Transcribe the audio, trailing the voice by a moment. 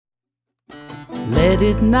Let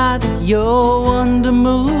it not your wonder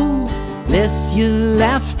move, lest you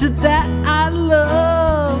laughed at that I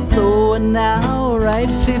love. Though now, right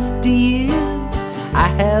 50 years, I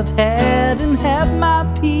have had and have my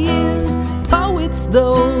peers. Poets,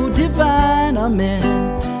 though divine, are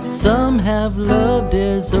men. Some have loved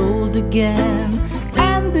as old again.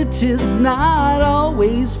 And it is not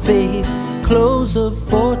always face. Clothes of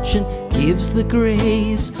fortune gives the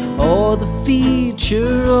grace, or the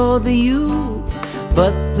feature, or the youth,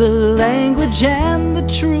 but the language and the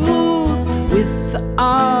truth, with the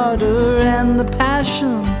ardor and the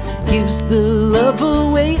passion, gives the love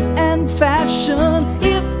away and fashion.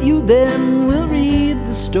 If you then will read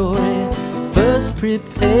the story, first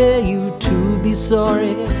prepare you to be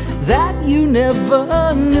sorry that you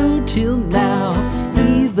never knew till now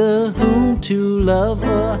either whom to love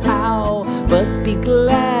or how. But be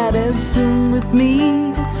glad as soon with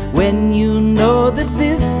me when you know that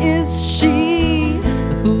this is she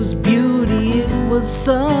whose beauty it was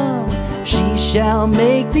sung. She shall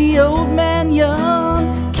make the old man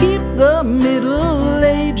young, keep the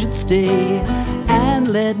middle-aged stay, and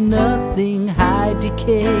let nothing hide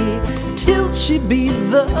decay, till she be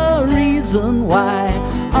the reason why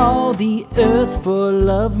all the earth for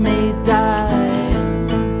love may die.